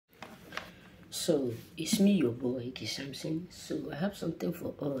So it's me, your boy, Ike Samson. So I have something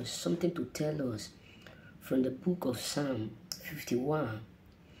for us, something to tell us from the book of Psalm 51.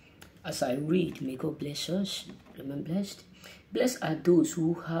 As I read, may God bless us. Remain blessed. Blessed are those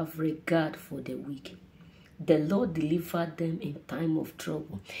who have regard for the weak. The Lord delivered them in time of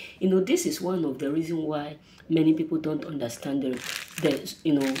trouble. This is one of the reasons why many people don't understand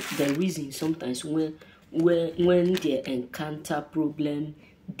the reason sometimes when they encounter problem,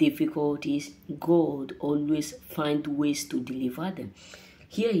 difficulties, God always find ways to deliver them.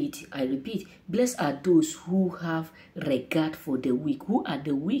 Hear it, I repeat, blessed are those who have regard for the weak. Who are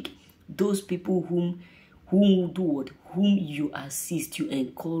the weak? Those people whom do what? Whom you assist, you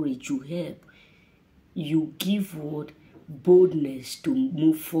encourage, you help. You give what? Boldness to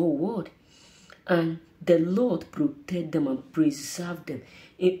move forward. And the Lord protect them and preserve them.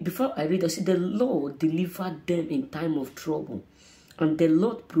 Before I read, I said the Lord delivered them in time of trouble. And the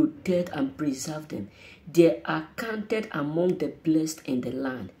Lord protect and preserve them. They are counted among the blessed in the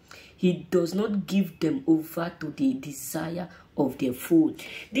land. He does not give them over to the desire of their foe.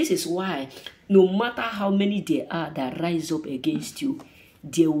 This is why no matter how many there are that rise up against you,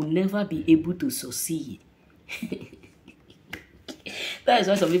 they will never be able to succeed. That is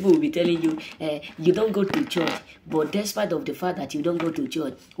why some people will be telling you, you don't go to church. But despite of the fact that you don't go to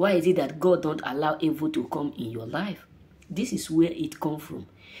church, why is it that God don't allow evil to come in your life? This is where it comes from.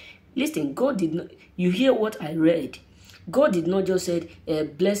 Listen, God did not, you hear what I read. God did not just say,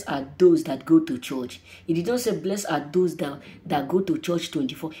 blessed are those that go to church. He did not say, blessed are those that go to church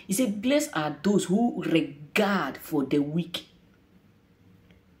 24. He said, blessed are those who regard for the weak.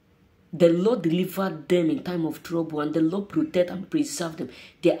 The Lord delivered them in time of trouble, and the Lord protect and preserve them.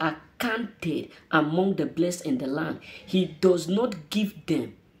 They are counted among the blessed in the land. He does not give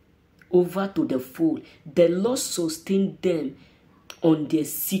them over to the foe. The Lord sustained them on their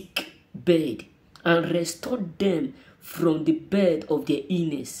sick bed and restored them from the bed of their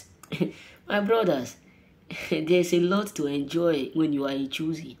illness. My brothers, there's a lot to enjoy when you are a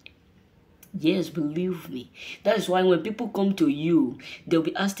choosing. Yes, believe me. That is why when people come to you, they'll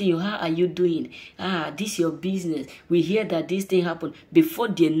be asking you, how are you doing? This is your business. We hear that this thing happened. Before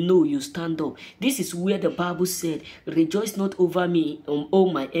they know, you stand up. This is where the Bible said, rejoice not over me, O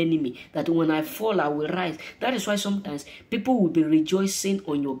my enemy, that when I fall, I will rise. That is why sometimes people will be rejoicing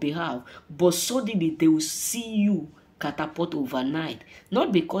on your behalf, but suddenly they will see you catapult overnight.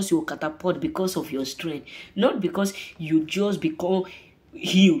 Not because you catapult because of your strength. Not because you just become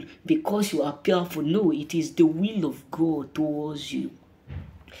healed because you are powerful. No, it is the will of God towards you.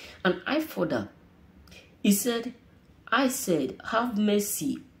 And I further, he said, I said, have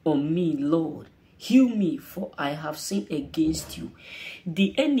mercy on me, Lord. Heal me, for I have sinned against you.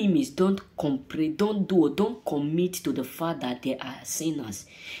 The enemies don't commit to the fact that they are sinners.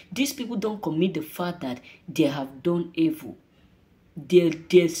 These people don't commit the fact that they have done evil.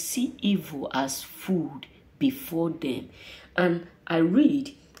 They see evil as food before them. And I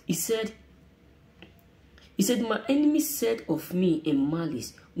read, he said, my enemy said of me in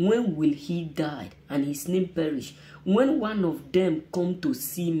malice, when will he die and his name perish? When one of them come to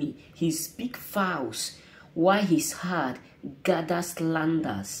see me, he speak fouls, while his heart gathers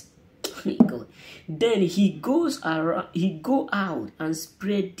slanders. God. Then he go out and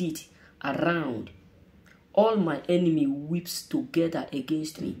spread it around. All my enemy weeps together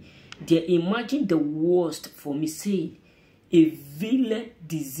against me. They imagine the worst for me, saying, a violent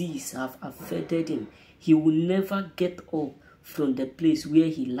disease have affected him. He will never get up from the place where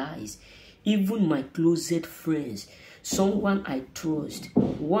he lies. Even my closest friends, someone I trust,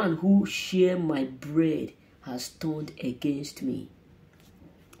 one who share my bread, has turned against me.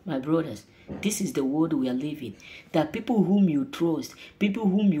 My brothers, this is the world we are living. That people whom you trust, people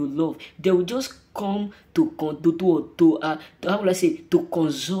whom you love, they will just come to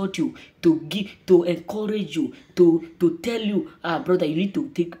consult you, to encourage you, to tell you, brother, you need to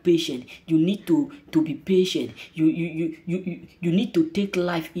take patience. You need to be patient. You need to take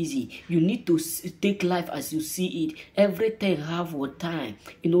life easy. You need to take life as you see it. Everything have what time.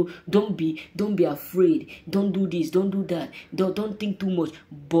 Don't be afraid. Don't do this. Don't do that. Don't think too much.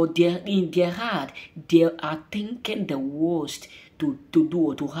 But in their heart, they are thinking the worst to do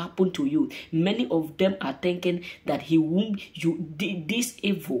or to happen to you. Many of them are thinking that this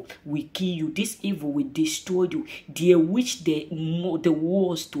evil will kill you, this evil will destroy you. They wish the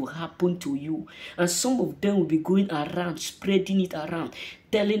worst to happen to you. And some of them will be going around, spreading it around,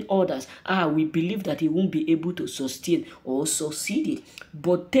 telling others, we believe that he won't be able to sustain or succeed it.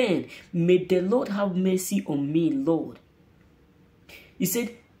 But then, may the Lord have mercy on me, Lord. He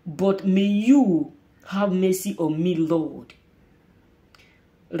said, but may you have mercy on me, Lord.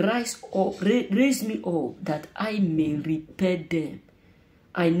 Rise up, raise me up, that I may repair them.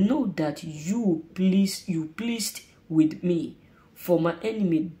 I know that you pleased with me, for my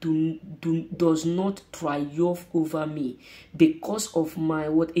enemy does not triumph over me. Because of my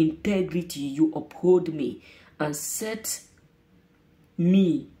integrity, you uphold me and set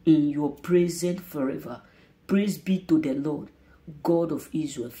me in your presence forever. Praise be to the Lord, God of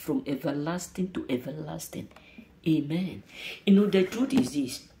Israel, from everlasting to everlasting. Amen. You know, the truth is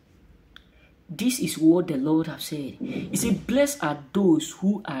this. This is what the Lord has said. He said, blessed are those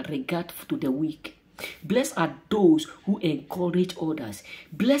who are regardful to the weak. Blessed are those who encourage others.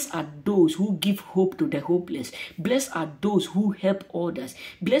 Blessed are those who give hope to the hopeless. Blessed are those who help others.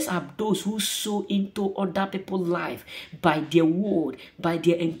 Blessed are those who sow into other people's life by their word, by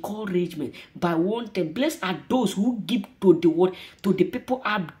their encouragement, by wanting. Blessed are those who give to the word, to the people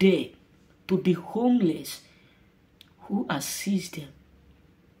out there, to the homeless, who assist them.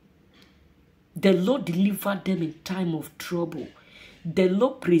 The Lord delivered them in time of trouble. The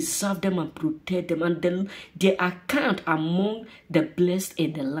Lord preserved them and protect them, and their account among the blessed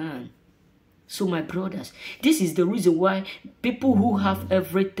in the land. So my brothers, this is the reason why people who have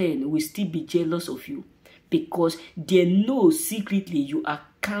everything will still be jealous of you, because they know secretly you are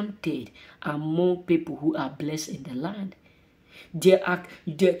counted among people who are blessed in the land. They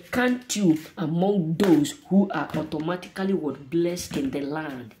count you among those who are automatically blessed in the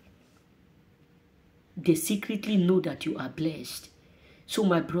land. They secretly know that you are blessed. So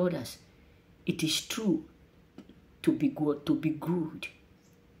my brothers, it is true to be good,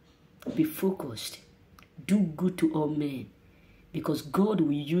 be focused, do good to all men, because God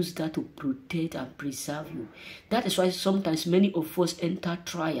will use that to protect and preserve you. That is why sometimes many of us enter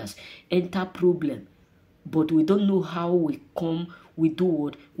trials, enter problems, but we don't know how we come. We do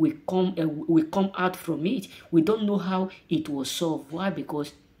what we come out from it. We don't know how it was solved. Why?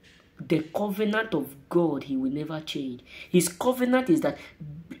 Because the covenant of God, He will never change. His covenant is that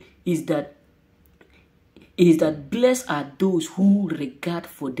blessed are those who regard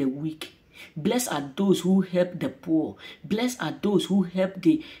for the weak. Blessed are those who help the poor. Blessed are those who help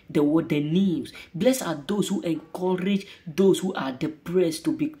the needs. Blessed are those who encourage those who are depressed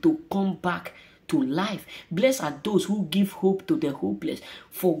to come back to life. Blessed are those who give hope to the hopeless.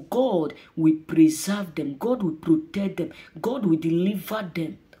 For God will preserve them. God will protect them. God will deliver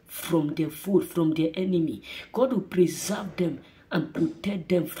them from their foe, from their enemy. God will preserve them and protect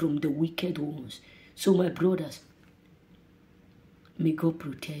them from the wicked ones. So my brothers, may God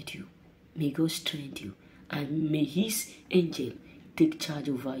protect you. May God strengthen you. And may His angel take charge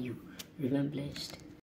over you. Remain blessed.